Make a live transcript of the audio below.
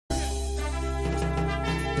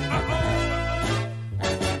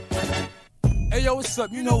Hey yo, what's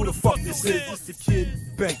up? You know who the fuck this is? It's the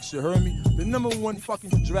kid Banks, you heard me? The #1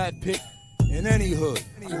 fucking draft pick in any hood.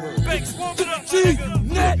 Banks, warm it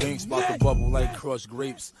up, Banks about to bubble like crushed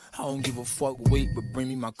grapes. I don't give a fuck, wait, but bring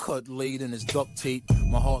me my cut laid and it's duct tape.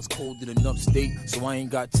 My heart's cold in enough state, so I ain't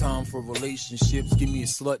got time for relationships. Give me a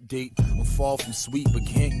slut date. I'm far from sweet, but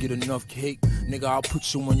can't get enough cake. Nigga, I'll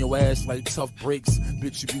put you on your ass like tough breaks.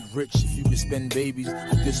 Bitch, you be rich if you can spend babies.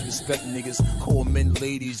 I disrespect niggas, call men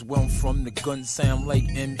ladies. Where I'm from, the guns sound like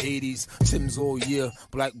M80s. Tim's all year,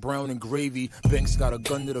 black, brown, and gravy. Banks got a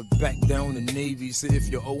gun to the back down the Navy. So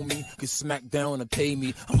if you owe me, get smack down and pay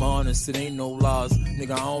me. I'm honest, it ain't no lies.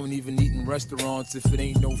 Nigga, I don't even eat in restaurants if it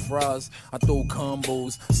ain't no fries. I throw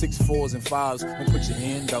combos, 6 4s and 5s. Don't put your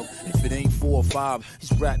hand out if it ain't 4 or 5.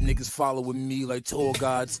 These rap niggas following me like tour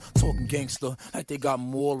guides. Talking gangster like they got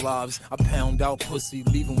more lives. I pound out pussy,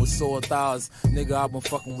 leaving with sore thighs. Nigga, I've been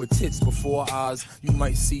fucking with tits before eyes. You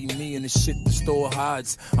might see me in the shit the store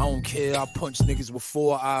hides. I don't care, I punch niggas with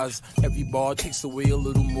 4 eyes. Every bar takes away a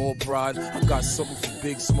little more pride. I got something for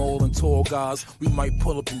big, small, and tall guys. We might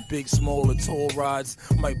pull up in big, small, or tall rides.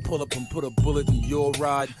 Might pull up and put a bullet in your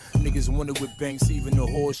ride. Niggas wonder with Banks, even the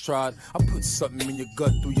horse tried. I put something in your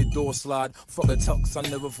gut through your door slide. Fuck a tux, I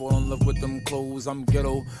never fall in love with them clothes. I'm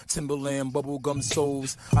ghetto, Timberland, bubblegum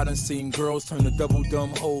souls. I done seen girls turn to double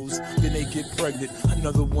dumb hoes. Then they get pregnant,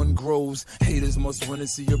 another one grows. Haters must wanna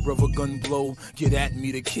see your brother gun blow. Get at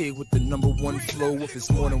me, the kid with the #1 flow. If it's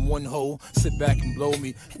more than one hoe, sit back and blow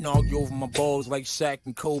me. And argue over my balls like Shaq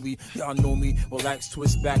and Kobe. Y'all know me, relax,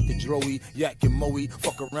 twist back to Droey. Yak and Moe,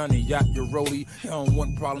 fuck around and yak your rollie. Y'all don't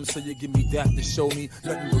want problems, so you give me that to show me.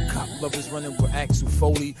 Nothing but cop lovers running with Axel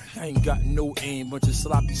Foley. I ain't got no aim, bunch of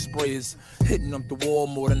sloppy sprayers. Hitting up the wall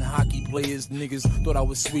more than hockey players. Niggas thought I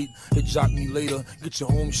was sweet, they jock me later. Get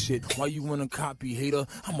your own shit, why you wanna copy, hater?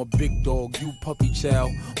 I'm a big dog, you puppy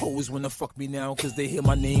child. Always wanna fuck me now, cause they hear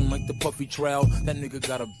my name like the puffy trowel. That nigga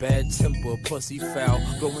got a bad temper, pussy foul.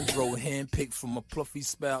 Go and throw hand picked from a fluffy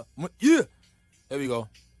spout. Yeah! There we go.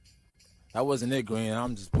 That wasn't it, Green,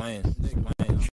 I'm just playing.